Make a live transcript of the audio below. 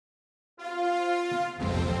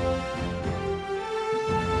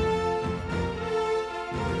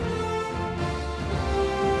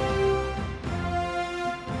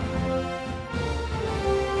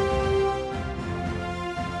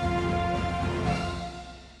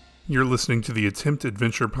You're listening to the Attempt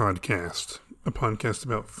Adventure Podcast, a podcast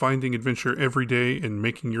about finding adventure every day and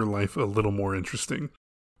making your life a little more interesting.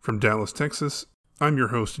 From Dallas, Texas, I'm your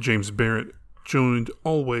host, James Barrett, joined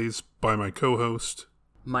always by my co-host,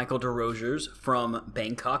 Michael DeRosiers from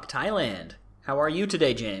Bangkok, Thailand. How are you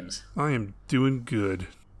today, James? I am doing good.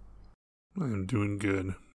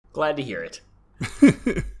 Glad to hear it.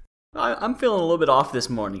 I'm feeling a little bit off this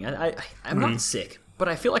morning. I'm not sick, but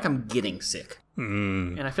I feel like I'm getting sick.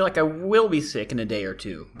 And I feel like I will be sick in a day or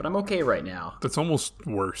two, but I'm okay right now. That's almost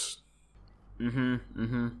worse.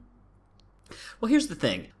 Well, here's the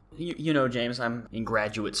thing. You know, James, I'm in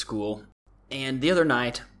graduate school, and the other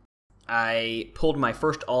night, I pulled my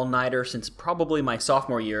first all-nighter since probably my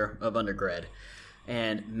sophomore year of undergrad.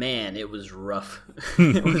 And man, it was rough.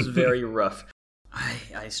 It was very rough.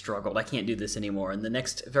 I struggled. I can't do this anymore. And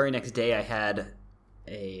the very next day, I had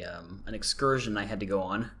an excursion I had to go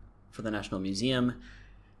on for the National Museum,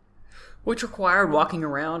 which required walking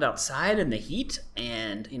around outside in the heat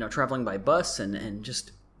and, traveling by bus and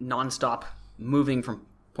just nonstop moving from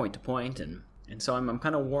point to point. And so I'm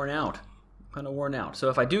kind of worn out. So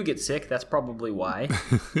if I do get sick, that's probably why.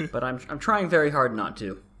 But I'm trying very hard not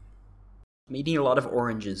to. I'm eating a lot of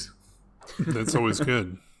oranges. That's always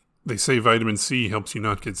good. They say vitamin C helps you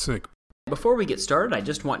not get sick. Before we get started, I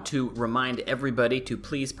just want to remind everybody to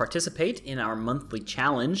please participate in our monthly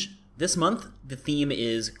challenge. This month, the theme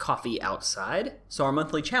is coffee outside. So our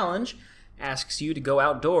monthly challenge asks you to go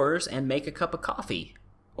outdoors and make a cup of coffee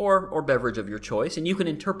or beverage of your choice. And you can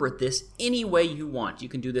interpret this any way you want. You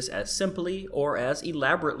can do this as simply or as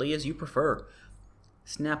elaborately as you prefer.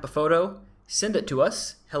 Snap a photo, send it to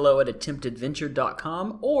us,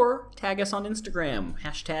 hello@attemptadventure.com, or tag us on Instagram,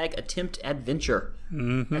 #attemptadventure.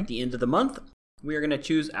 At the end of the month, we are going to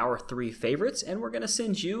choose our 3 favorites, and we're going to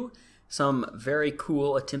send you some very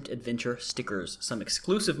cool Attempt Adventure stickers, some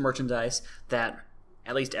exclusive merchandise that,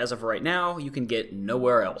 at least as of right now, you can get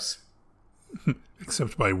nowhere else.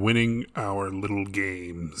 Except by winning our little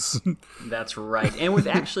games. That's right. And we've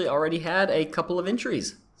actually already had a couple of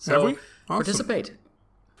entries. So have we? Awesome. Participate.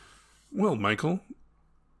 Well, Michael,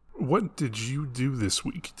 what did you do this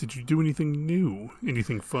week? Did you do anything new?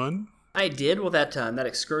 Anything fun? I did. Well, that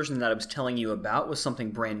excursion that I was telling you about was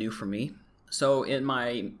something brand new for me. So in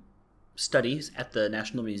my studies at the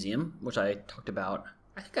National Museum, which I talked about,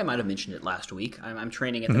 I think I might have mentioned it last week. I'm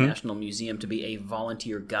training at the National Museum to be a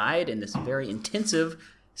volunteer guide in this very intensive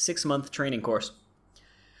 6-month training course.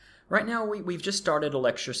 Right now, we've just started a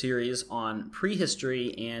lecture series on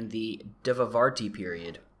prehistory and the Devavarti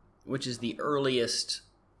period, which is the earliest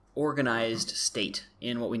organized state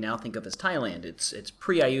in what we now think of as Thailand. It's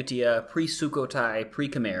pre-Ayutthaya, pre-Sukhothai,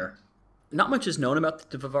 pre-Khmer. Not much is known about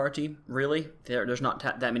the Devavarti, really. There's not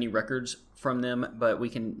that many records from them, but we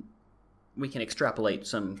can extrapolate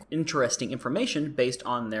some interesting information based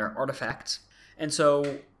on their artifacts. And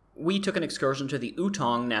so we took an excursion to the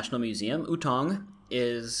Utong National Museum. Utong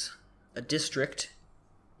is a district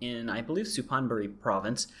in, I believe, Suphanburi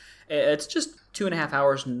province. It's just 2.5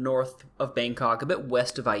 hours north of Bangkok, a bit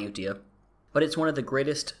west of Ayutthaya. But it's one of the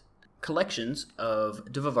greatest collections of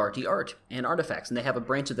Devavarti art and artifacts. And they have a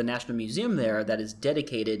branch of the National Museum there that is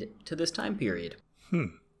dedicated to this time period.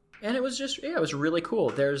 And it was it was really cool.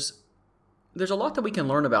 There's a lot that we can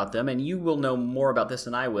learn about them, and you will know more about this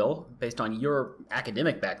than I will, based on your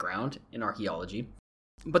academic background in archaeology.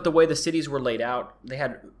 But the way the cities were laid out, they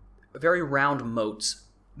had very round moats,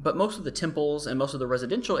 but most of the temples and most of the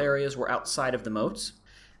residential areas were outside of the moats.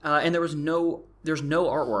 And there's no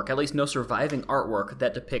artwork, at least no surviving artwork,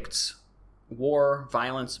 that depicts war,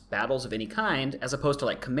 violence, battles of any kind, as opposed to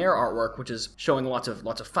like Khmer artwork, which is showing lots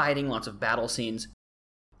of fighting, lots of battle scenes.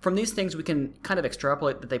 From these things, we can kind of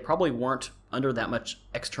extrapolate that they probably weren't under that much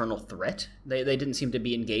external threat. They didn't seem to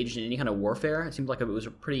be engaged in any kind of warfare. It seemed like it was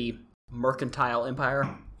a pretty mercantile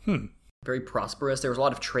empire. Very prosperous. There was a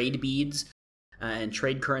lot of trade beads and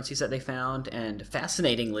trade currencies that they found. And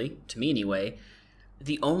fascinatingly, to me anyway,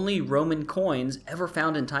 the only Roman coins ever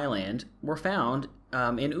found in Thailand were found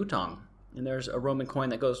in Utong. And there's a Roman coin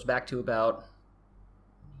that goes back to about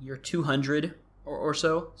year 200 or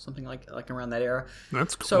so, something like around that era.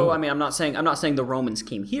 That's cool. So, I mean, I'm not saying the Romans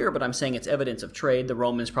came here, but I'm saying it's evidence of trade. The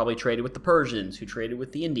Romans probably traded with the Persians, who traded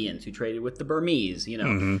with the Indians, who traded with the Burmese,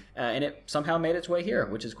 and it somehow made its way here,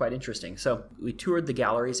 which is quite interesting. So we toured the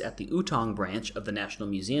galleries at the Utong branch of the National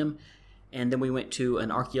Museum, and then we went to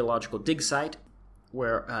an archaeological dig site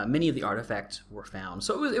where many of the artifacts were found.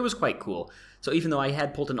 So it was quite cool. So even though I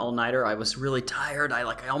had pulled an all-nighter, I was really tired. I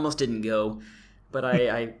almost didn't go, but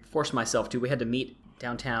I forced myself to. We had to meet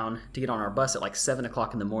downtown to get on our bus at like 7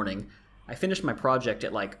 o'clock in the morning. I finished my project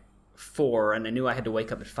at like 4, and I knew I had to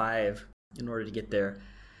wake up at 5 in order to get there.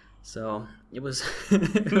 So it was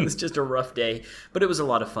it was just a rough day, but it was a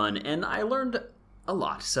lot of fun, and I learned a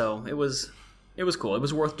lot. So it was cool. It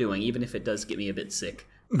was worth doing, even if it does get me a bit sick.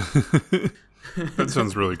 That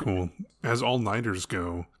sounds really cool. As all-nighters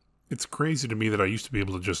go, it's crazy to me that I used to be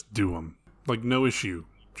able to just do them. Like, no issue.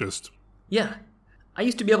 Just... Yeah. I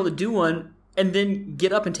used to be able to do one and then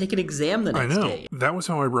get up and take an exam the next day. That was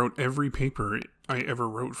how I wrote every paper I ever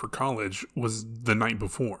wrote for college, was the night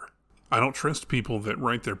before. I don't trust people that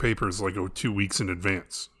write their papers like 2 weeks in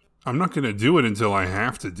advance. I'm not going to do it until I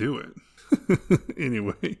have to do it.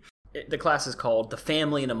 Anyway. The class is called The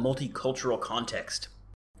Family in a Multicultural Context.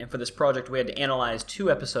 And for this project, we had to analyze 2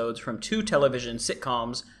 episodes from 2 television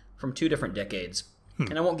sitcoms from 2 different decades.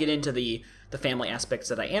 And I won't get into the family aspects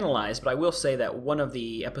that I analyzed, but I will say that one of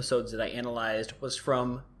the episodes that I analyzed was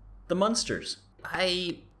from The Munsters.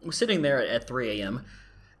 I was sitting there at 3 a.m.,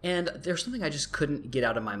 and there's something I just couldn't get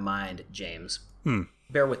out of my mind, James.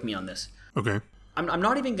 Bear with me on this. Okay. I'm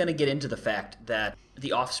not even going to get into the fact that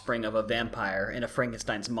the offspring of a vampire and a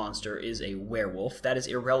Frankenstein's monster is a werewolf. That is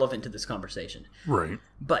irrelevant to this conversation. Right.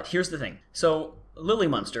 But here's the thing. So Lily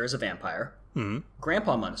Munster is a vampire.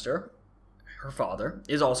 Grandpa Munster, her father,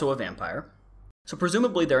 is also a vampire. So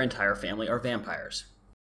presumably their entire family are vampires.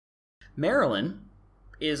 Marilyn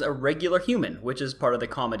is a regular human, which is part of the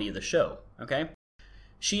comedy of the show, okay?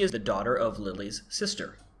 She is the daughter of Lily's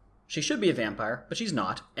sister. She should be a vampire, but she's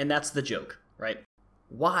not, and that's the joke, right?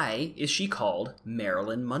 Why is she called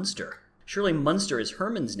Marilyn Munster? Surely Munster is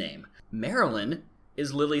Herman's name. Marilyn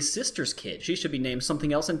is Lily's sister's kid. She should be named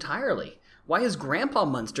something else entirely. Why is Grandpa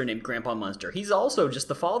Munster named Grandpa Munster? He's also just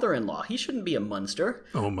the father-in-law. He shouldn't be a Munster.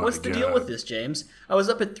 Oh my God. What's the deal with this, James? I was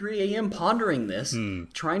up at 3 a.m. pondering this,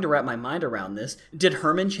 trying to wrap my mind around this. Did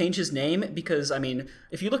Herman change his name? Because, I mean,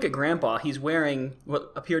 if you look at Grandpa, he's wearing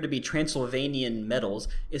what appear to be Transylvanian medals.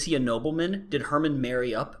 Is he a nobleman? Did Herman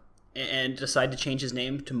marry up and decide to change his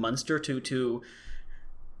name to Munster to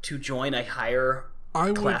join a higher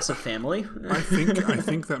class of family? I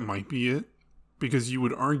think that might be it, because you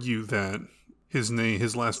would argue that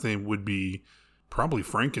his last name would be probably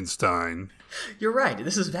Frankenstein. You're right.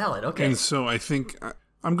 This is valid. Okay. And so I think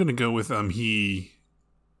I'm going to go with he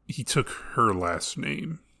took her last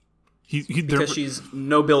name. Because she's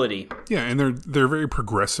nobility. Yeah, and they're a very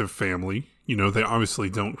progressive family. You know, they obviously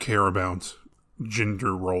don't care about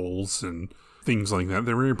gender roles and things like that.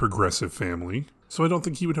 They're a very progressive family. So I don't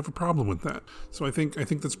think he would have a problem with that. So I think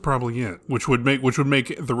that's probably it, which would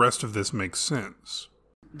make the rest of this make sense.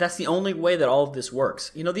 That's the only way that all of this works.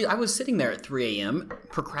 You know, I was sitting there at 3 a.m.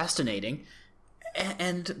 procrastinating,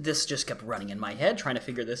 and this just kept running in my head, trying to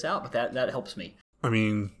figure this out, but that helps me. I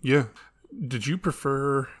mean, yeah. Did you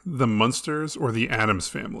prefer the Munsters or the Addams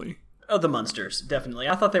family? Oh, the Munsters, definitely.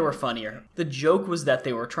 I thought they were funnier. The joke was that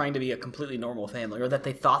they were trying to be a completely normal family, or that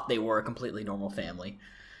they thought they were a completely normal family.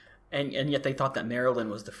 And yet they thought that Marilyn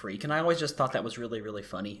was the freak, and I always just thought that was really, really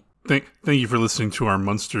funny. Thank you for listening to our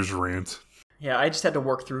Munsters rant. Yeah, I just had to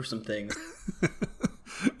work through some things.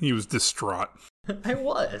 He was distraught. I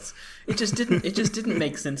was. It just didn't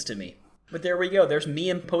make sense to me. But there we go. There's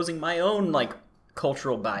me imposing my own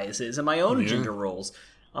cultural biases and my own gender roles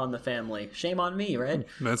on the family. Shame on me, right?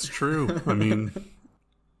 That's true.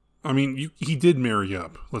 I mean, he did marry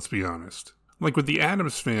up. Let's be honest. Like with the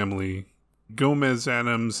Addams family, Gomez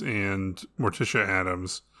Addams and Morticia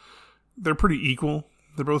Addams, they're pretty equal.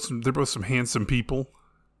 They're both some handsome people.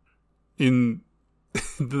 In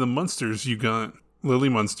the Munsters, you got Lily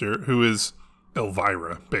Munster, who is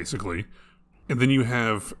Elvira, basically. And then you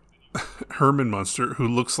have Herman Munster, who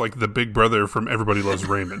looks like the big brother from Everybody Loves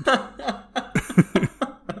Raymond.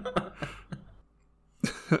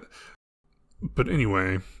 But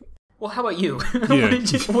anyway. Well, how about you? Yeah.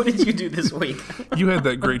 What did you do this week? You had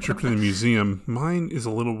that great trip to the museum. Mine is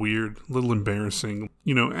a little weird, a little embarrassing.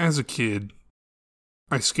 You know, as a kid,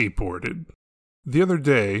 I skateboarded. The other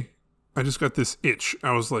day, I just got this itch.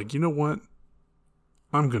 I was like, you know what?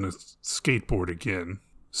 I'm going to skateboard again.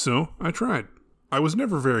 So I tried. I was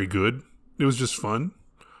never very good. It was just fun.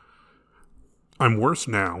 I'm worse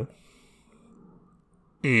now.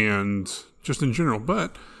 And just in general.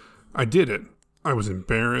 But I did it. I was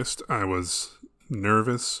embarrassed. I was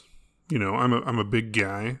nervous. You know, I'm a big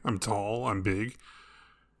guy. I'm tall. I'm big.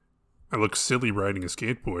 I look silly riding a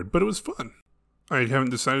skateboard. But it was fun. I haven't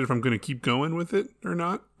decided if I'm going to keep going with it or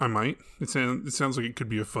not. I might. It sounds like it could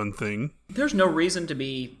be a fun thing. There's no reason to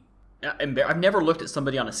be I've never looked at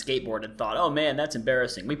somebody on a skateboard and thought, oh man, that's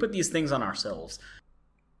embarrassing. We put these things on ourselves.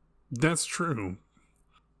 That's true.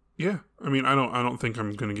 Yeah. I mean, I don't think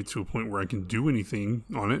I'm going to get to a point where I can do anything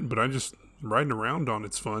on it, but I just riding around on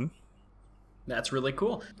it's fun. That's really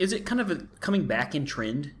cool. Is it kind of coming back in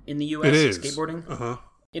trend in the U.S. It is. Skateboarding? Uh-huh.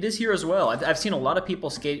 It is here as well. I've seen a lot of people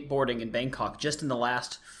skateboarding in Bangkok just in the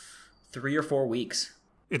last 3 or 4 weeks.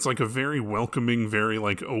 It's like a very welcoming, very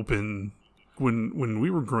like open. When we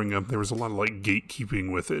were growing up, there was a lot of like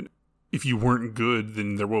gatekeeping with it. If you weren't good,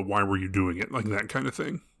 then why were you doing it? Like that kind of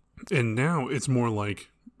thing. And now it's more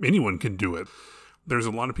like anyone can do it. There's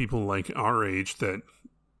a lot of people like our age that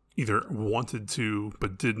either wanted to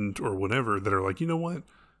but didn't or whatever that are like, you know what?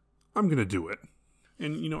 I'm going to do it.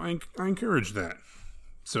 And, I encourage that.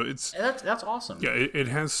 So that's awesome. Yeah, it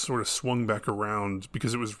has sort of swung back around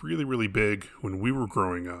because it was really, really big when we were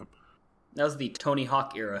growing up. That was the Tony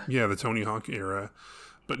Hawk era. Yeah, the Tony Hawk era.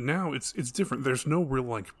 But now it's different. There's no real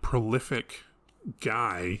like prolific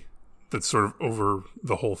guy that's sort of over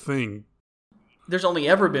the whole thing. There's only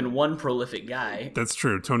ever been one prolific guy. That's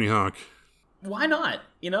true, Tony Hawk. Why not?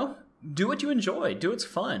 Do what you enjoy. Do what's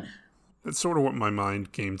fun. That's sort of what my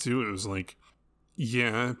mind came to. It was like,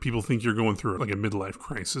 yeah, people think you're going through like a midlife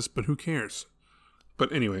crisis, but who cares?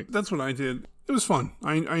 But anyway, that's what I did. It was fun.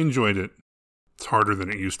 I enjoyed it. It's harder than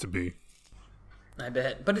it used to be. I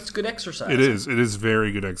bet. But it's good exercise. It is. It is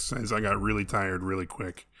very good exercise. I got really tired really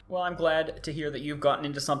quick. Well, I'm glad to hear that you've gotten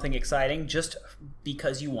into something exciting just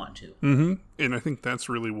because you want to. Mm-hmm. And I think that's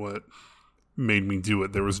really what made me do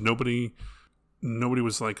it. There was nobody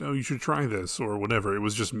was like, oh, you should try this or whatever. It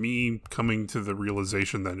was just me coming to the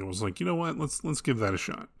realization that it was like, you know what, let's give that a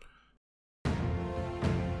shot.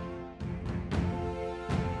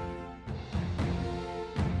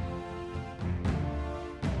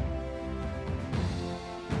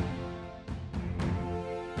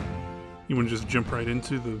 You want to just jump right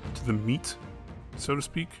into the meat, so to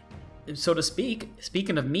speak? So to speak,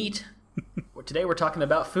 speaking of meat, today we're talking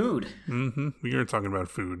about food. Mm-hmm. We are talking about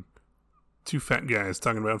food. Two fat guys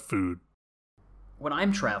talking about food. When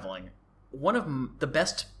I'm traveling, one of the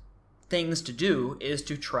best things to do is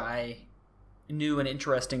to try new and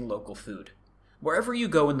interesting local food. Wherever you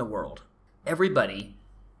go in the world, everybody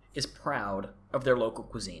is proud of their local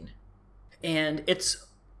cuisine. And it's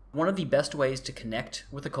one of the best ways to connect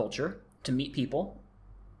with a culture, to meet people,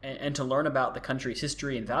 and to learn about the country's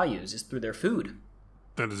history and values is through their food.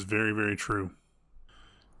 That is very, very true.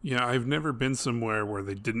 Yeah, I've never been somewhere where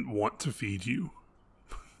they didn't want to feed you.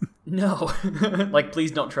 No. Like,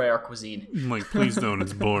 please don't try our cuisine. Like, please don't,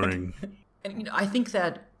 it's boring. And I think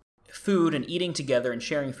that food and eating together and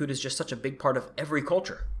sharing food is just such a big part of every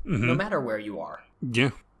culture, no matter where you are.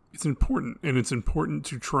 Yeah, it's important. And it's important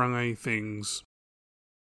to try things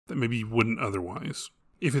that maybe you wouldn't otherwise.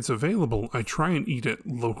 If it's available, I try and eat at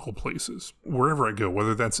local places. Wherever I go,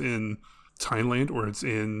 whether that's in Thailand or it's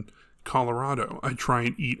in Colorado, I try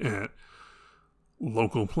and eat at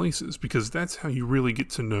local places because that's how you really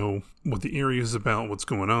get to know what the area is about, what's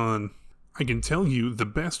going on. I can tell you the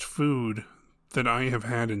best food that I have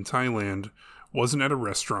had in Thailand wasn't at a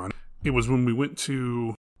restaurant. It was when we went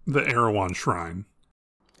to the Erawan Shrine.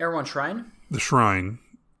 Erawan Shrine? The shrine.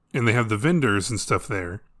 And they have the vendors and stuff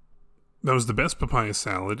there. That was the best papaya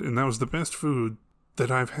salad, and that was the best food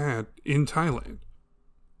that I've had in Thailand.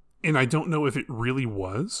 And I don't know if it really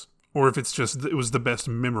was, or if it's just it was the best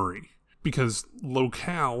memory, because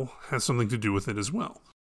locale has something to do with it as well.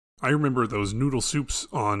 I remember those noodle soups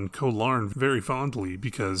on Koh Larn very fondly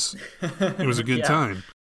because it was a good time.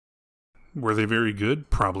 Were they very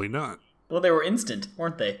good? Probably not. Well, they were instant,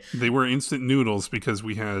 weren't they? They were instant noodles because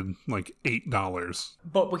we had like $8.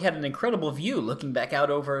 But we had an incredible view looking back out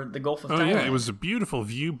over the Gulf of Thailand. Oh yeah, it was a beautiful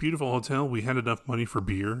view, beautiful hotel. We had enough money for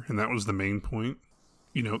beer, and that was the main point.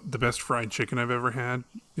 The best fried chicken I've ever had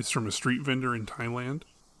is from a street vendor in Thailand.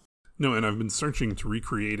 No, and I've been searching to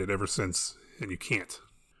recreate it ever since, and you can't.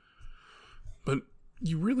 But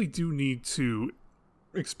you really do need to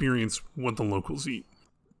experience what the locals eat.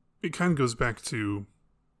 It kind of goes back to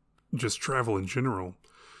just travel in general.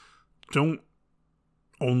 Don't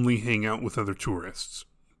only hang out with other tourists.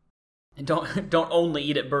 And don't only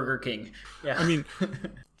eat at Burger King. Yeah. I mean,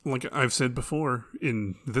 like I've said before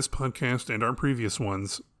in this podcast and our previous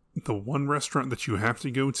ones, the one restaurant that you have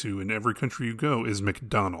to go to in every country you go is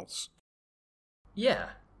McDonald's. Yeah.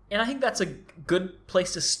 And I think that's a good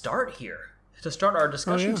place to start here, to start our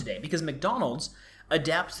discussion today, because McDonald's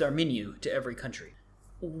adapts their menu to every country.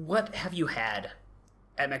 What have you had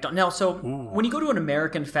at McDonald's? Now, so when you go to an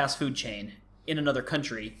American fast food chain in another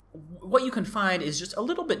country, what you can find is just a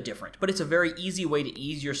little bit different. But it's a very easy way to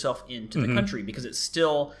ease yourself into the country because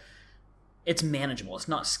it's manageable. It's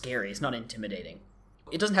not scary. It's not intimidating.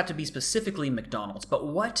 It doesn't have to be specifically McDonald's, but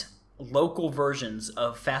what local versions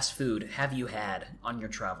of fast food have you had on your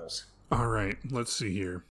travels? All right, let's see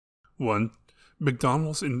here. 1,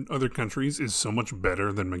 McDonald's in other countries is so much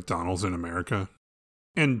better than McDonald's in America.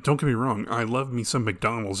 And don't get me wrong, I love me some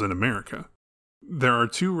McDonald's in America. There are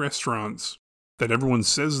 2 restaurants that everyone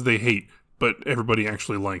says they hate, but everybody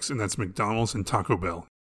actually likes, and that's McDonald's and Taco Bell.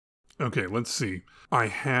 Okay, let's see. I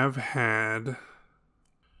have had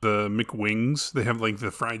the McWings. They have like the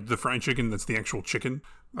fried chicken that's the actual chicken.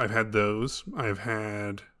 I've had those. I have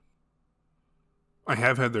had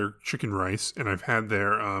their chicken rice, and I've had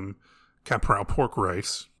their Caporal pork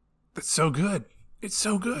rice. That's so good. It's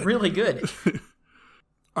so good. Really good.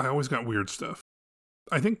 I always got weird stuff.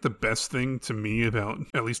 I think the best thing to me about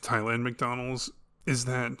at least Thailand McDonald's is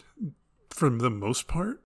that for the most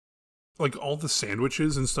part, like all the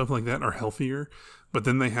sandwiches and stuff like that are healthier, but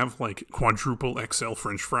then they have like quadruple XL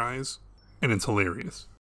French fries, and it's hilarious.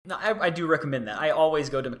 No, I do recommend that. I always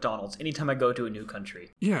go to McDonald's anytime I go to a new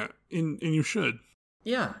country. Yeah, and you should.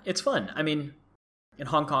 Yeah, it's fun. I mean, in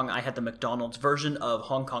Hong Kong, I had the McDonald's version of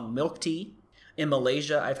Hong Kong milk tea. In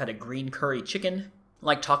Malaysia, I've had a green curry chicken.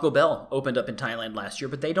 Like Taco Bell opened up in Thailand last year,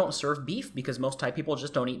 but they don't serve beef because most Thai people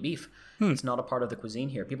just don't eat beef. It's not a part of the cuisine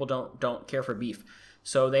here. People don't care for beef.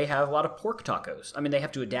 So they have a lot of pork tacos. I mean, they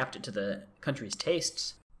have to adapt it to the country's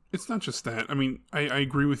tastes. It's not just that. I mean, I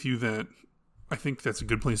agree with you that I think that's a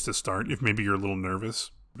good place to start if maybe you're a little nervous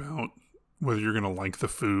about whether you're going to like the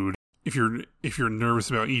food. If you're nervous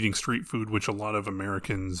about eating street food, which a lot of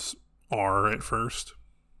Americans are at first.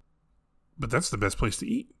 But that's the best place to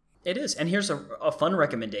eat. It is. And here's a fun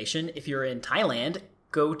recommendation. If you're in Thailand,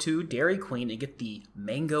 go to Dairy Queen and get the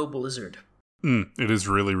Mango Blizzard. It is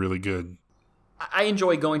really, really good. I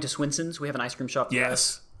enjoy going to Swinson's. We have an ice cream shop there.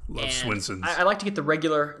 Yes. Love Swinson's. I like to get the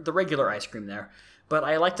regular ice cream there. But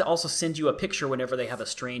I like to also send you a picture whenever they have a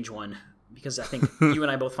strange one, because I think you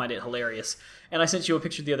and I both find it hilarious. And I sent you a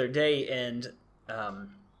picture the other day, and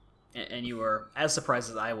you were as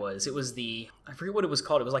surprised as I was. It was I forget what it was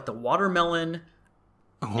called. It was like the watermelon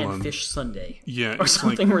and fish sundae. Yeah. Or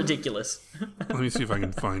something ridiculous. Let me see if I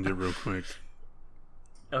can find it real quick.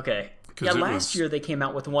 Okay. Yeah, last year they came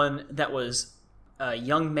out with one that was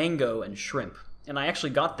young mango and shrimp. And I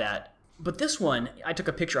actually got that. But this one, I took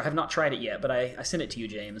a picture. I have not tried it yet, but I sent it to you,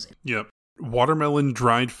 James. Yep. Watermelon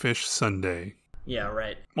dried fish sundae. Yeah,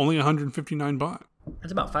 right. Only 159 baht.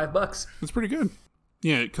 That's about $5. That's pretty good.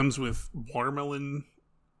 Yeah, it comes with watermelon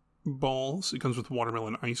balls. It comes with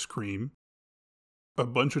watermelon ice cream. A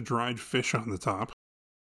bunch of dried fish on the top.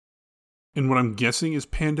 And what I'm guessing is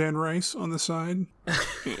pandan rice on the side.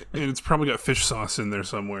 And it's probably got fish sauce in there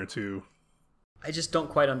somewhere, too. I just don't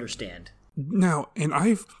quite understand. Now, and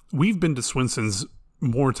we've been to Swinson's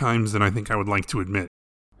more times than I think I would like to admit.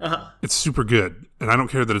 Uh-huh. It's super good. And I don't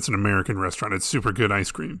care that it's an American restaurant. It's super good ice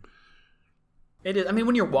cream. It is. I mean,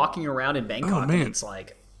 when you're walking around in Bangkok, and it's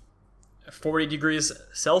like 40 degrees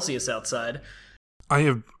Celsius outside. I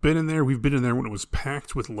have been in there. We've been in there when it was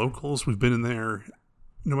packed with locals. We've been in there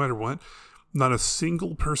no matter what. Not a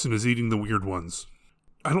single person is eating the weird ones.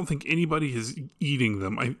 I don't think anybody is eating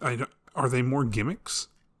them. Are they more gimmicks?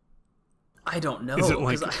 I don't know. Is it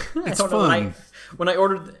like it's I don't fun? Know. When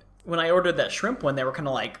I ordered that shrimp one, they were kind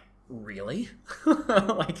of like, really?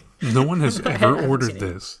 Like no one has ever ordered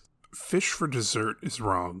this. Fish for dessert is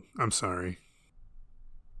wrong. I'm sorry.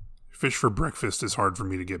 Fish for breakfast is hard for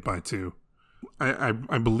me to get by too. I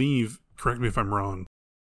believe, correct me if I'm wrong,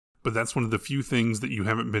 but that's one of the few things that you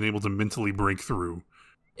haven't been able to mentally break through.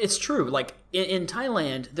 It's true. Like, in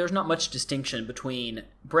Thailand, there's not much distinction between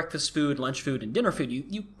breakfast food, lunch food, and dinner food.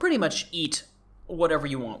 You pretty much eat whatever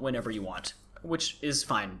you want, whenever you want, which is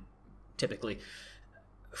fine, typically.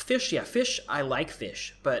 Fish, I like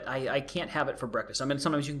fish, but I can't have it for breakfast. I mean,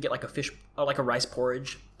 sometimes you can get like a fish, like a rice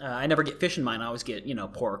porridge. I never get fish in mine. I always get,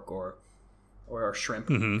 pork or shrimp.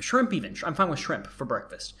 Mm-hmm. Shrimp even. I'm fine with shrimp for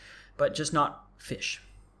breakfast, but just not fish.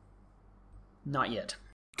 Not yet.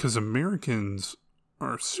 Because Americans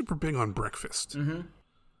are super big on breakfast. Mm-hmm.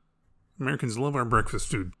 Americans love our breakfast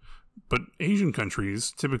food. But Asian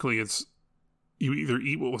countries, typically it's you either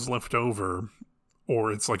eat what was left over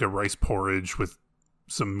or it's like a rice porridge with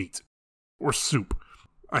some meat or soup.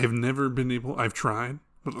 I've tried,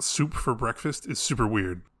 but soup for breakfast is super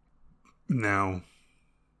weird. Now,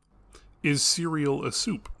 is cereal a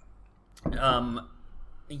soup?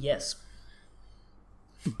 Yes.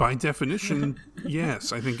 By definition,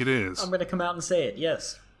 yes, I think it is. I'm going to come out and say it,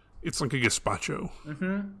 yes. It's like a gazpacho. Mm-hmm,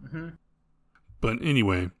 mm-hmm. But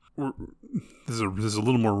anyway, this is a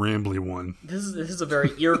little more rambly one. This is a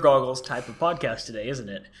very ear goggles type of podcast today, isn't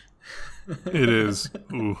it? It is.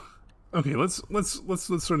 Ooh. Okay, let's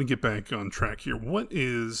sort of get back on track here. What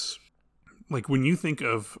is, like, when you think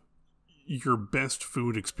of your best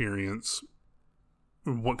food experience,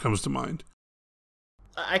 what comes to mind?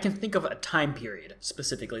 I can think of a time period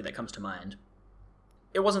specifically that comes to mind.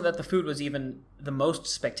 It wasn't that the food was even the most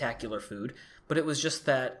spectacular food, but it was just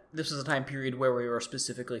that this was a time period where we were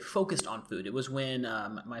specifically focused on food. It was when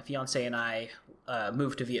my fiance and I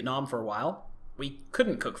moved to Vietnam for a while. We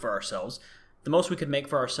couldn't cook for ourselves. The most we could make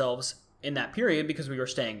for ourselves in that period, because we were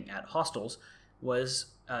staying at hostels, was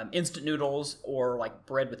instant noodles or like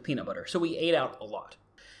bread with peanut butter. So we ate out a lot.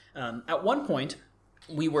 At one point,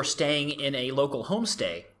 we were staying in a local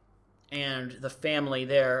homestay, and the family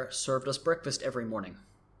there served us breakfast every morning.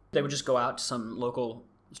 They would just go out to some local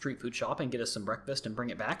street food shop and get us some breakfast and bring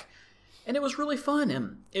it back. And it was really fun.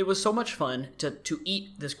 And it was so much fun to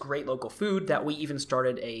eat this great local food that we even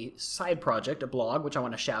started a side project, a blog, which I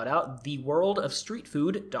want to shout out,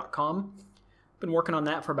 theworldofstreetfood.com. Been working on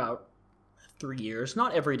that for about 3 years.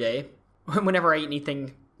 Not every day. Whenever I eat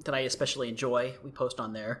anything that I especially enjoy, we post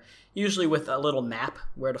on there. Usually with a little map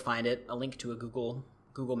where to find it, a link to a Google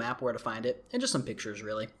map where to find it, and just some pictures,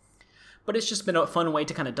 really. But it's just been a fun way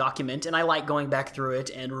to kind of document, and I like going back through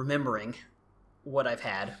it and remembering what I've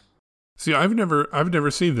had. See, I've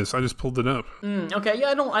never seen this. I just pulled it up. Okay, yeah,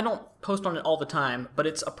 I don't post on it all the time, but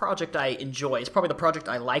it's a project I enjoy. It's probably the project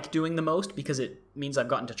I like doing the most because it means I've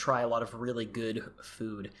gotten to try a lot of really good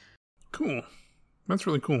food. Cool. That's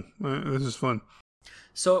really cool. This is fun.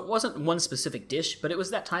 So it wasn't one specific dish, but it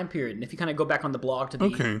was that time period. And if you kind of go back on the blog to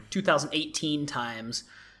the 2018 times,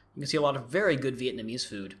 you can see a lot of very good Vietnamese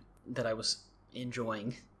food that I was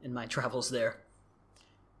enjoying in my travels there.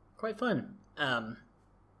 Quite fun.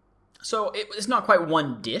 So it's not quite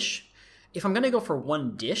one dish. If I'm going to go for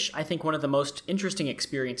one dish, I think one of the most interesting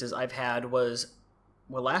experiences I've had was,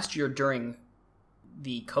 well, last year during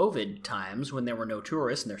the COVID times when there were no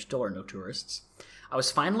tourists, and there still are no tourists, I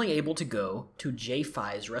was finally able to go to Jay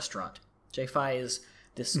Phai's restaurant. Jay Phai is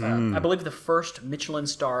this, I believe, the first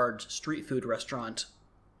Michelin-starred street food restaurant,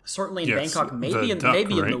 certainly in Bangkok, maybe in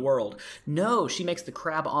the world. No, she makes the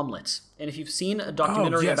crab omelets. And if you've seen a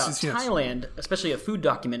documentary about Thailand, especially a food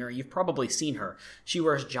documentary, you've probably seen her. She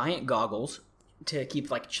wears giant goggles to keep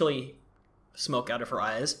like chili smoke out of her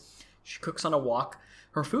eyes. She cooks on a wok.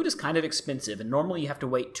 Her food is kind of expensive, and normally you have to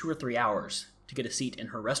wait 2 or 3 hours to get a seat in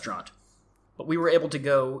her restaurant. But we were able to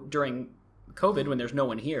go during COVID when there's no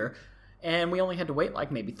one here, and we only had to wait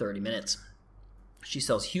like maybe 30 minutes. She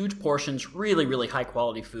sells huge portions, really, really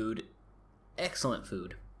high-quality food, excellent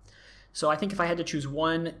food. So I think if I had to choose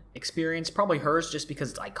one experience, probably hers, just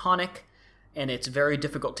because it's iconic, and it's very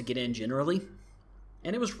difficult to get in generally.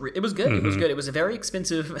 And it was good. Mm-hmm. It was good. It was very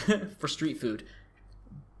expensive for street food,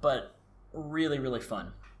 but really, really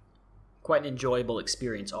fun. Quite an enjoyable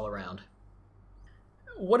experience all around.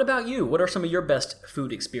 What about you? What are some of your best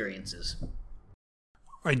food experiences?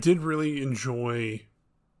 I did really enjoy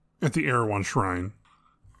at the Erewhon Shrine,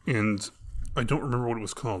 and I don't remember what it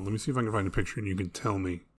was called. Let me see if I can find a picture and you can tell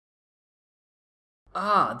me.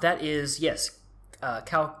 That is, yes,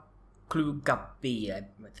 Khao Klue Gapi, I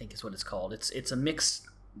think is what it's called. It's a mixed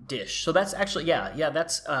dish. So that's actually,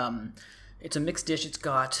 that's, it's a mixed dish. It's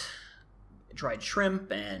got dried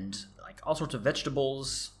shrimp and like all sorts of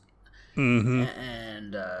vegetables,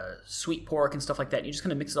 and sweet pork and stuff like that. And you just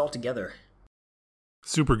kind of mix it all together.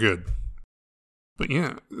 Super good. But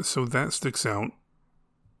yeah, so that sticks out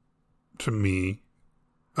to me.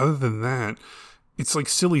 Other than that, it's like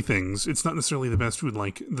silly things. It's not necessarily the best food,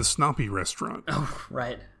 like the Snoppy restaurant. Oh,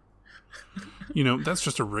 right. That's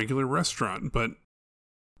just a regular restaurant, but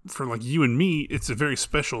for like you and me, it's a very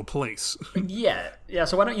special place. Yeah.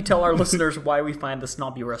 So why don't you tell our listeners why we find the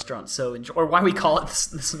Snoppy restaurant or why we call it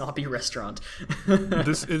the Snoppy restaurant?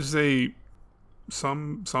 This is a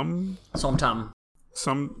Somtam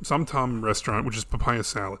restaurant, which is papaya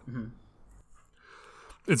salad. Mm-hmm.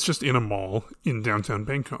 It's just in a mall in downtown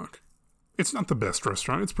Bangkok. It's not the best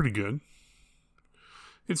restaurant. It's pretty good.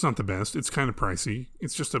 It's not the best. It's kind of pricey.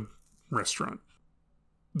 It's just a restaurant.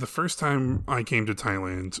 The first time I came to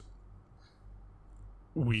Thailand,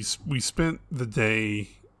 we spent the day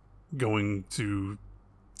going to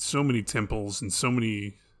so many temples and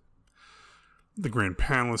the Grand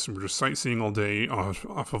Palace, and we're just sightseeing all day off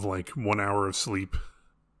of like 1 hour of sleep.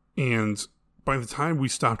 And by the time we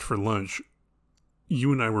stopped for lunch,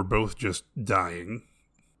 you and I were both just dying.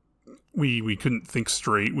 We couldn't think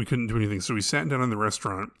straight. We couldn't do anything. So we sat down in the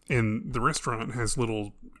restaurant, and the restaurant has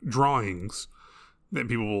little drawings that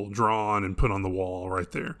people will draw on and put on the wall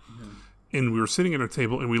right there. Mm-hmm. And we were sitting at our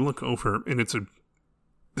table, and we look over, and it's a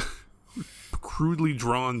crudely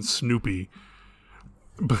drawn Snoopy,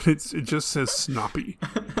 but it just says Snoppy.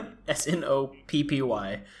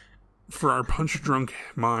 Snoppy. For our punch-drunk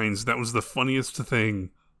minds, that was the funniest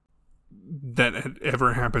thing that had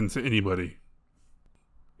ever happened to anybody.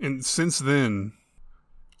 And since then,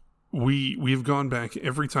 we've gone back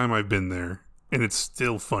every time I've been there, and it's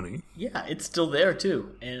still funny. Yeah, it's still there,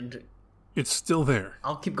 too. And it's still there.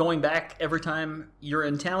 I'll keep going back every time you're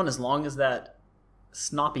in town as long as that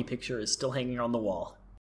Snoppy picture is still hanging on the wall.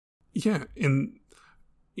 Yeah, and,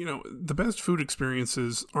 the best food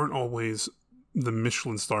experiences aren't always the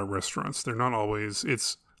Michelin star restaurants. They're not always.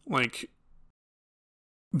 It's like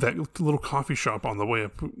that little coffee shop on the way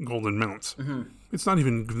up Golden Mount. Mm-hmm. It's not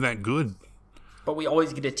even that good. But we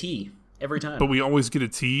always get a tea every time. But we always get a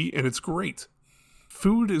tea, and it's great.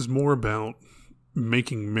 Food is more about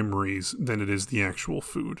making memories than it is the actual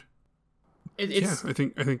food. I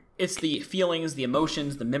think it's the feelings, the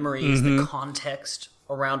emotions, the memories, the context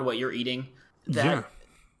around what you're eating that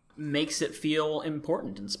makes it feel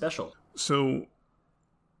important and special. So,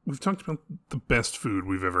 we've talked about the best food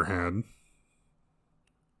we've ever had.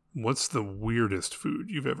 What's the weirdest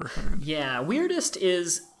food you've ever had? Yeah, weirdest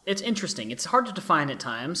is, it's interesting. It's hard to define at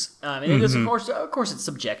times. And it is, of course, it's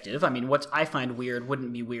subjective. I mean, what I find weird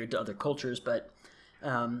wouldn't be weird to other cultures, but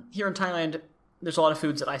here in Thailand, there's a lot of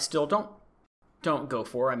foods that I still don't go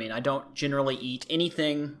for. I mean, I don't generally eat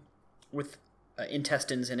anything with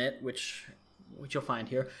intestines in it, which you'll find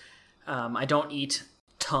here. I don't eat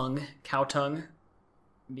cow tongue,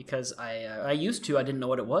 because I used to. I didn't know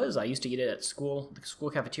what it was. I used to eat it at the school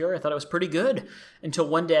cafeteria. I thought it was pretty good until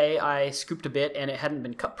one day I scooped a bit and it hadn't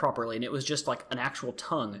been cut properly, and it was just like an actual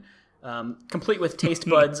tongue, complete with taste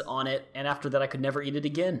buds on it. And after that, I could never eat it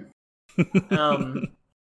again.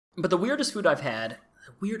 But the weirdest food I've had.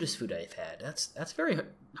 That's very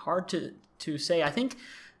hard to say. I think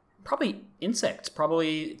probably insects.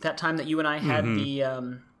 Probably that time that you and I had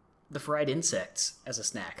the fried insects as a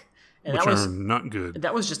snack. And which are not good.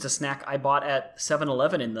 That was just a snack I bought at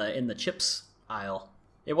 7-Eleven in the chips aisle.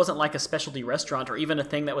 It wasn't like a specialty restaurant or even a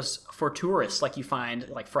thing that was for tourists, like you find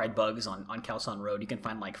like fried bugs on Khao San Road. You can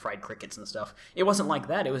find like fried crickets and stuff. It wasn't like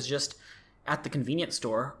that. It was just at the convenience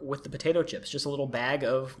store with the potato chips, just a little bag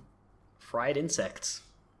of fried insects.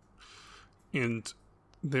 And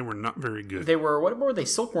they were not very good. They were, what were they?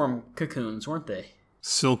 Silkworm cocoons, weren't they?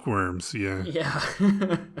 Silkworms, yeah. Yeah.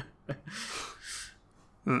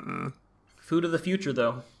 Food of the future,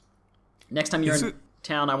 though. Next time you're in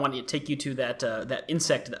town, I want to take you to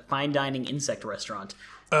that fine dining insect restaurant.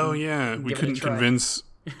 Oh yeah, we couldn't convince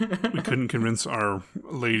our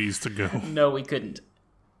ladies to go. No, we couldn't.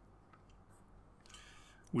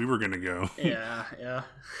 We were gonna go. Yeah.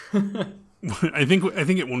 I think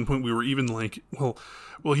at one point we were even like,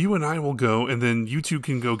 well, you and I will go, and then you two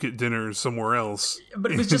can go get dinner somewhere else.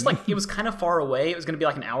 But it was just like, it was kind of far away. It was going to be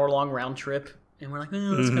like an hour-long round trip. And we're like,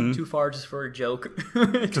 that's kind of too far just for a joke.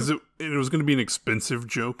 Because it was going to be an expensive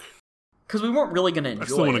joke. Because we weren't really going to enjoy it.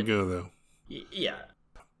 I still want to go, though. Yeah.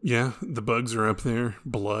 Yeah, the bugs are up there.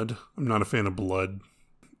 Blood. I'm not a fan of blood.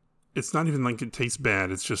 It's not even like it tastes bad.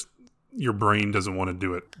 It's just your brain doesn't want to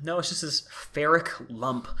do it. No, it's just this ferric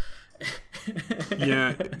lump.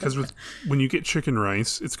 Yeah, because when you get chicken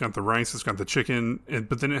rice, it's got the rice, it's got the chicken,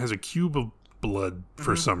 but then it has a cube of blood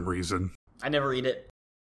for some reason. I never eat it.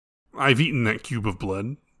 I've eaten that cube of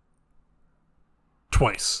blood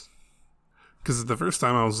twice. Because the first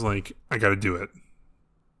time I was like, I gotta do it.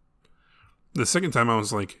 The second time I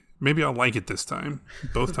was like, maybe I'll like it this time.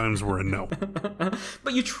 Both times were a no.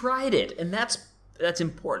 But you tried it, and that's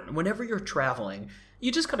important. Whenever you're traveling,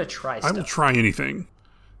 you just gotta try stuff. I will try anything.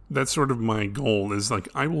 That's sort of my goal, is like,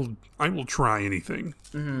 I will try anything.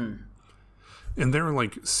 Mm-hmm. And there are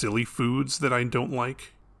like silly foods that I don't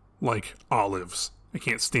like olives. I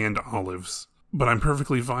can't stand olives. But I'm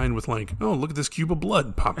perfectly fine with like, oh, look at this cube of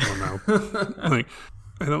blood popping in my mouth. Like,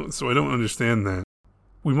 I don't understand that.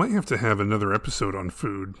 We might have to have another episode on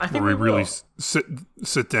food where we really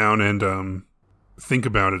sit down and think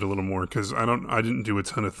about it a little more, because I didn't do a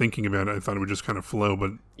ton of thinking about it. I thought it would just kind of flow,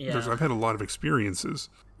 but I've had a lot of experiences.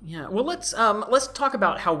 Yeah, well, let's talk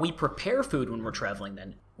about how we prepare food when we're traveling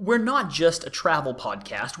then. We're not just a travel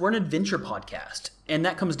podcast, we're an adventure podcast. And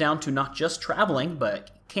that comes down to not just traveling, but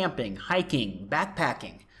camping, hiking,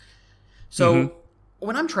 backpacking. So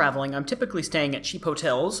when I'm traveling, I'm typically staying at cheap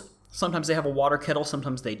hotels. Sometimes they have a water kettle,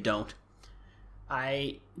 sometimes they don't.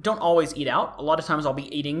 I don't always eat out. A lot of times I'll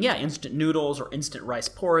be eating, instant noodles or instant rice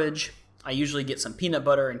porridge. I usually get some peanut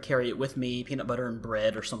butter and carry it with me, peanut butter and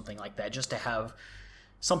bread or something like that, just to have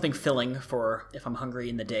something filling for if I'm hungry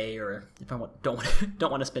in the day or if I don't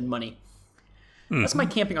want to spend money. That's my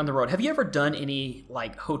camping on the road. Have you ever done any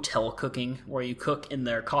like hotel cooking where you cook in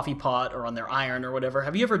their coffee pot or on their iron or whatever?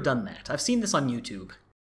 Have you ever done that? I've seen this on YouTube.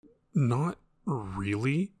 Not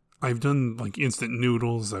really. I've done like instant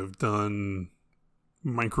noodles. I've done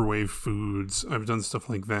microwave foods. I've done stuff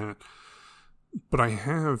like that. But I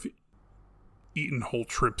have eaten whole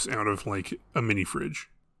trips out of like a mini fridge.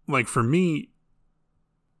 Like for me,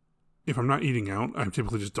 if I'm not eating out, I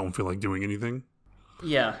typically just don't feel like doing anything.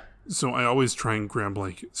 Yeah. So I always try and grab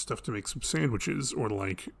like stuff to make some sandwiches or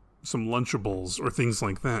like some Lunchables or things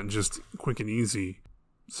like that, just quick and easy.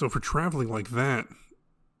 So for traveling like that,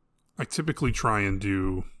 I typically try and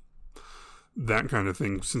do that kind of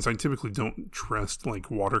thing, since I typically don't trust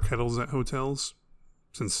like water kettles at hotels,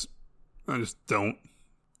 since I just don't.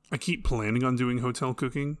 I keep planning on doing hotel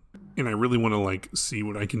cooking, and I really want to like see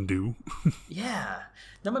what I can do. Yeah,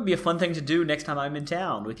 that might be a fun thing to do next time I'm in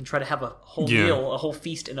town. We can try to have a whole meal, a whole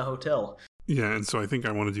feast in a hotel. Yeah, and so I think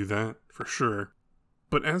I want to do that for sure.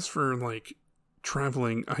 But as for like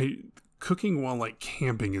traveling, cooking while like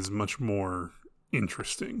camping is much more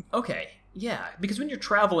interesting. Okay, yeah, because when you're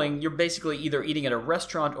traveling, you're basically either eating at a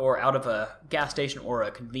restaurant or out of a gas station or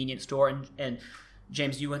a convenience store, and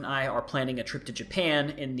James, you and I are planning a trip to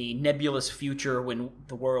Japan in the nebulous future when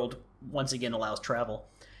the world once again allows travel.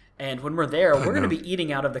 And when we're there, we're going to be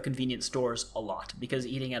eating out of the convenience stores a lot, because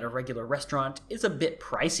eating at a regular restaurant is a bit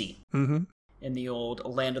pricey in the old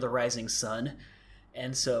land of the rising sun.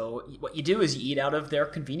 And so what you do is you eat out of their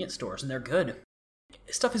convenience stores, and they're good.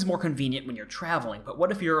 Stuff is more convenient when you're traveling, but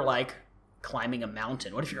what if you're like climbing a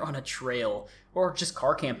mountain? What if you're on a trail, or just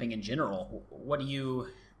car camping in general? What do you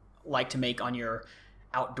like to make on your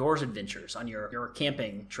outdoors adventures, on your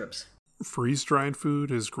camping trips? Freeze-dried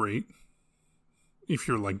food is great if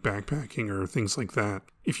you're like backpacking or things like that.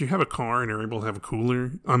 If you have a car and are able to have a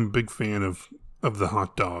cooler, I'm a big fan of the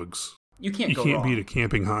hot dogs. You can't wrong. Beat a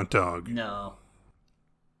camping hot dog. No.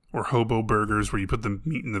 Or hobo burgers, where you put the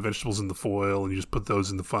meat and the vegetables in the foil and you just put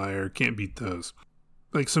those in the fire. Can't beat those.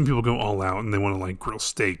 Like, some people go all out and they want to like grill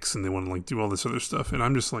steaks and they want to like do all this other stuff, and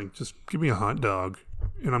I'm just like, just give me a hot dog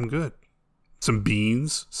and I'm good. Some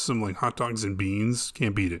beans, some like hot dogs and beans,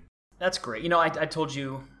 can't beat it. That's great. You know, I told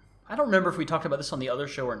you, I don't remember if we talked about this on the other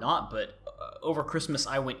show or not, but over Christmas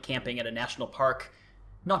I went camping at a national park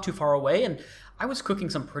not too far away, and I was cooking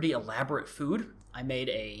some pretty elaborate food. I made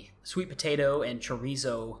a sweet potato and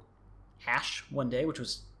chorizo hash one day, which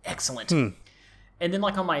was excellent. And then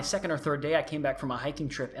like on my second or third day, I came back from a hiking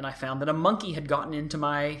trip and I found that a monkey had gotten into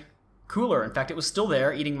my cooler. In fact, it was still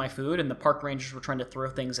there eating my food, and the park rangers were trying to throw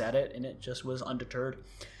things at it, and it just was undeterred.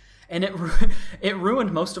 And it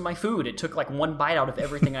ruined most of my food. It took like one bite out of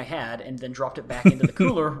everything I had and then dropped it back into the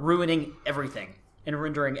cooler, ruining everything and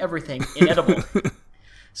rendering everything inedible.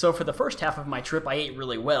 So for the first half of my trip, I ate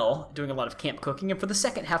really well, doing a lot of camp cooking. And for the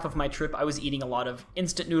second half of my trip, I was eating a lot of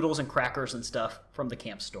instant noodles and crackers and stuff from the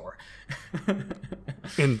camp store.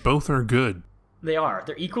 And both are good. They are.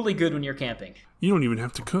 They're equally good when you're camping. You don't even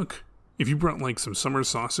have to cook. If you brought like some summer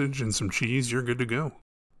sausage and some cheese, you're good to go.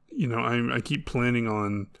 You know, I keep planning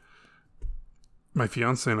on... My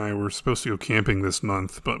fiance and I were supposed to go camping this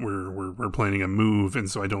month, but we're planning a move,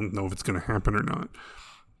 and so I don't know if it's going to happen or not.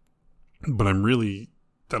 But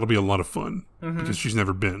that'll be a lot of fun, because she's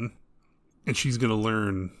never been. And she's going to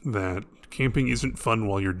learn that camping isn't fun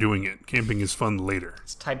while you're doing it. Camping is fun later.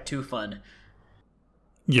 It's type 2 fun.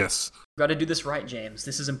 Yes. Got to do this right, James.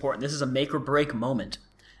 This is important. This is a make or break moment.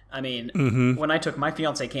 I mean, when I took my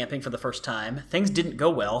fiance camping for the first time, things didn't go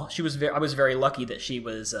well. I was very lucky that she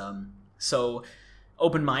was so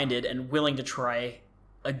open-minded and willing to try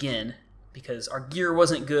again, because our gear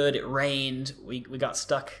wasn't good. It rained. We got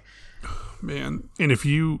stuck. Man, and if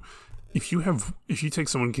you take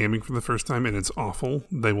someone camping for the first time and it's awful,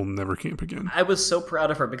 they will never camp again. I was so proud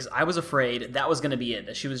of her, because I was afraid that was going to be it,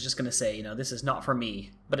 that she was just going to say, you know, this is not for me.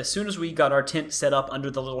 But as soon as we got our tent set up under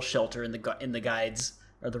the little shelter in the guides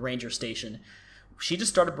or the ranger station, she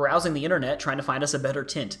just started browsing the internet trying to find us a better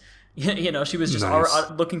tent. You know, she was just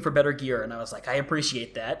looking for better gear, and I was like, I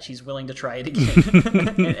appreciate that. She's willing to try it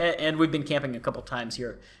again. and we've been camping a couple times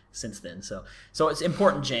here since then. So it's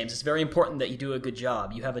important, James. It's very important that you do a good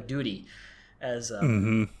job. You have a duty as a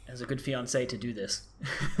good fiancé to do this.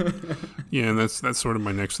 Yeah, and that's sort of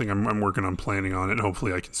my next thing. I'm working on planning on it.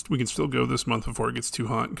 Hopefully we can still go this month before it gets too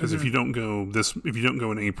hot, because if you don't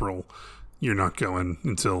go in April, you're not going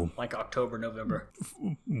until like October, November.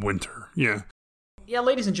 Winter. Yeah. Yeah,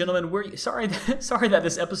 ladies and gentlemen, we're sorry that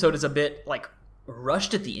this episode is a bit like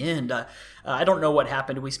rushed at the end. I don't know what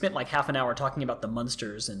happened. We spent like half an hour talking about the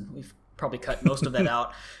Munsters, and we've probably cut most of that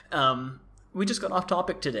out. We just got off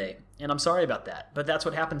topic today, and I'm sorry about that, but that's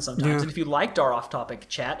what happens sometimes. Yeah. And if you liked our off-topic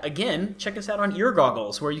chat, again, check us out on Ear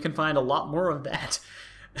Goggles, where you can find a lot more of that.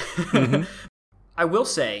 Mm-hmm. I will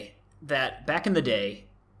say that back in the day,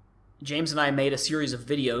 James and I made a series of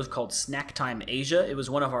videos called Snack Time Asia. It was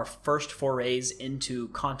one of our first forays into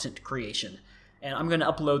content creation. And I'm going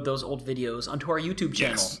to upload those old videos onto our YouTube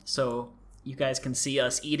channel. Yes. So you guys can see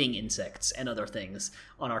us eating insects and other things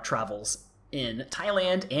on our travels in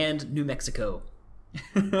Thailand and New Mexico.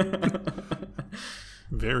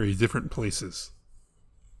 Very different places.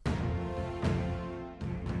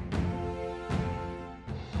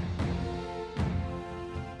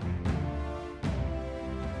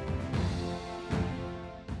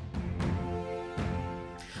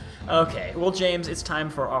 Okay, well, James, it's time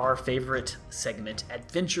for our favorite segment,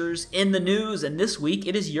 Adventures in the News. And this week,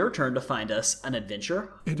 it is your turn to find us an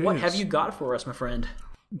adventure. What have you got for us, my friend?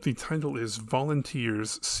 The title is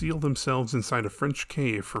Volunteers Seal Themselves Inside a French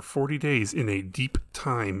Cave for 40 Days in a Deep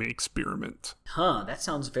Time Experiment. Huh, that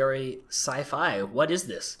sounds very sci-fi. What is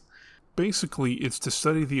this? Basically, it's to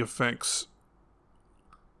study the effects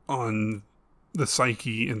on the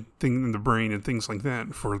psyche and thing in the brain and things like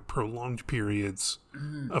that for prolonged periods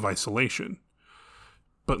of isolation.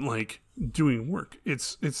 But like doing work, it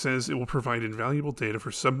says it will provide invaluable data for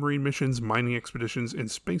submarine missions, mining expeditions, and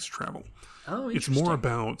space travel. Oh, It's interesting. more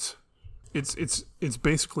about it's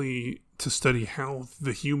basically to study how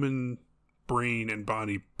the human brain and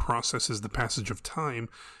body processes the passage of time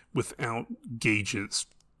without gauges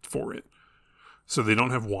for it. So they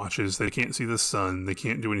don't have watches, they can't see the sun, they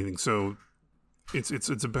can't do anything. So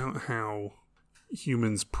it's about how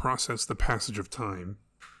humans process the passage of time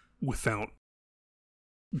without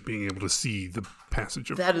being able to see the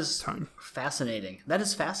passage of time. That is fascinating. That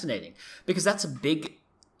is fascinating because that's a big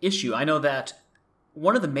issue. I know that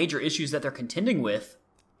one of the major issues that they're contending with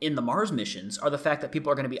in the Mars missions are the fact that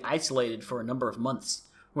people are going to be isolated for a number of months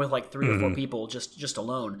with like 3 or 4 people just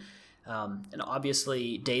alone. And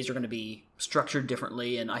obviously days are going to be structured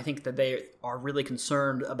differently, and I think that they are really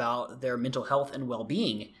concerned about their mental health and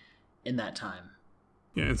well-being in that time.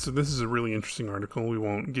 Yeah, and so this is a really interesting article. We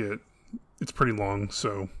won't get... It's pretty long,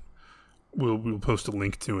 so we'll post a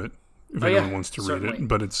link to it if anyone wants to read it.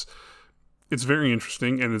 But it's very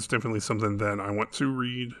interesting, and it's definitely something that I want to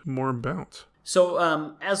read more about.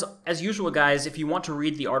 So, as usual, guys, if you want to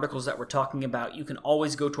read the articles that we're talking about, you can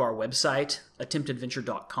always go to our website,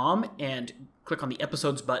 attemptadventure.com, and click on the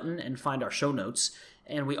episodes button and find our show notes.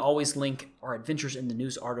 And we always link our Adventures in the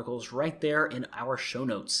News articles right there in our show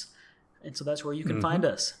notes. And so that's where you can find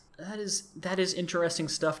us. That is interesting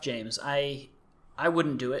stuff, James. I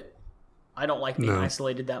wouldn't do it. I don't like being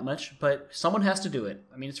isolated that much, but someone has to do it.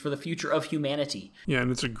 I mean, it's for the future of humanity. Yeah,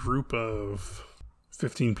 and it's a group of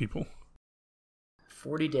 15 people.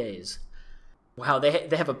 40 days. Wow, they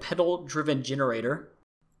have a pedal-driven generator.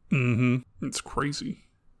 Mm-hmm. It's crazy.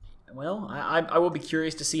 Well, I will be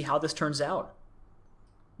curious to see how this turns out.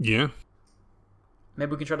 Yeah.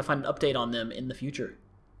 Maybe we can try to find an update on them in the future.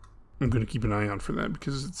 I'm going to keep an eye out for that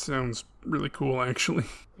because it sounds really cool, actually.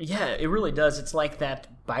 Yeah, it really does. It's like that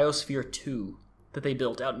Biosphere 2 that they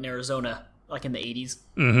built out in Arizona, like in the 80s.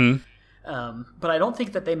 Mm-hmm. But I don't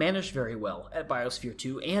think that they managed very well at Biosphere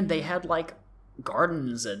 2, and they had, like,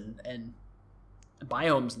 gardens and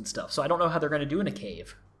biomes and stuff. So I don't know how they're going to do in a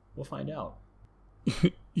cave. We'll find out.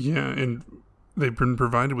 Yeah, and they've been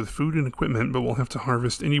provided with food and equipment, but we'll have to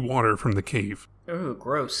harvest any water from the cave. Ooh,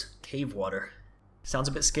 gross. Cave water. Sounds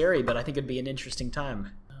a bit scary, but I think it'd be an interesting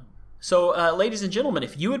time. So, ladies and gentlemen,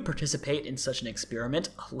 if you would participate in such an experiment,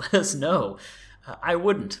 let us know. I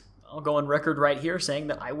wouldn't. I'll go on record right here saying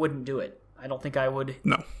that I wouldn't do it. I don't think I would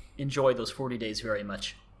enjoy those 40 days very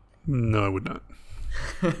much. No, I would not.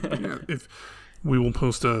 Yeah, if we will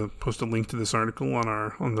post a link to this article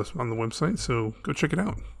on the website, so go check it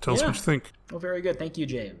out. Tell us what you think. Well, very good. Thank you,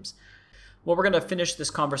 James. Well, we're going to finish this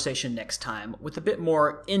conversation next time with a bit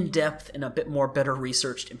more in-depth and a bit more better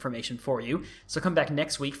researched information for you. So come back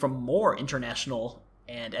next week for more international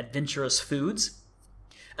and adventurous foods.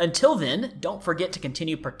 Until then, don't forget to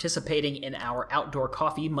continue participating in our Outdoor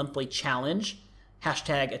Coffee Monthly Challenge,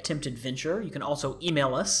 #AttemptAdventure. You can also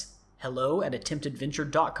email us,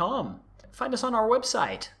 hello@attemptadventure.com. Find us on our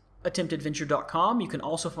website, attemptadventure.com. You can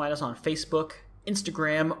also find us on Facebook,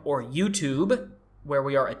 Instagram, or YouTube, where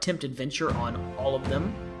we are Attempt Adventure on all of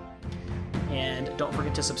them. And don't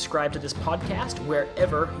forget to subscribe to this podcast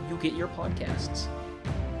wherever you get your podcasts.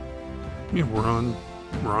 Yeah, we're on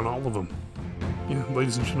all of them. Yeah,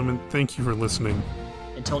 ladies and gentlemen, thank you for listening.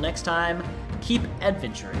 Until next time, keep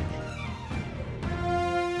adventuring.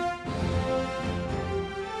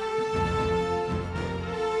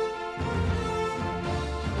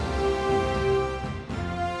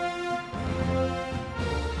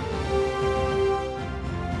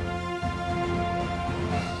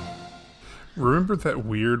 Remember that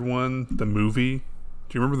weird one, the movie?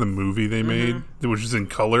 Do you remember the movie they made? It was just in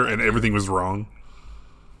color and everything was wrong?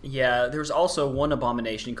 Yeah, there's also one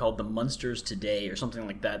abomination called The Munsters Today or something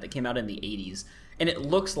like that that came out in the 80s. And it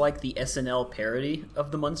looks like the SNL parody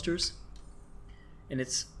of The Munsters. And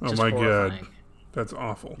it's just horrifying. God. That's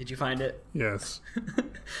awful. Did you find it? Yes.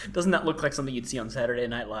 Doesn't that look like something you'd see on Saturday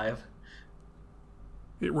Night Live?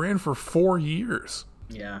 It ran for 4 years.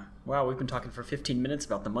 Yeah. Wow, we've been talking for 15 minutes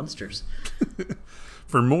about The Munsters.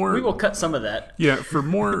 For more, we will cut some of that. Yeah, for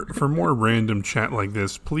more random chat like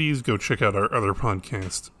this, please go check out our other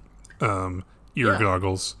podcast, Ear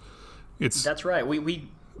Goggles. That's right. We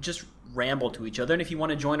just ramble to each other, and if you want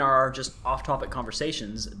to join our just off-topic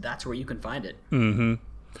conversations, that's where you can find it. Mm-hmm.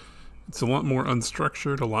 It's a lot more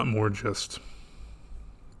unstructured, a lot more just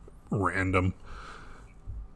random.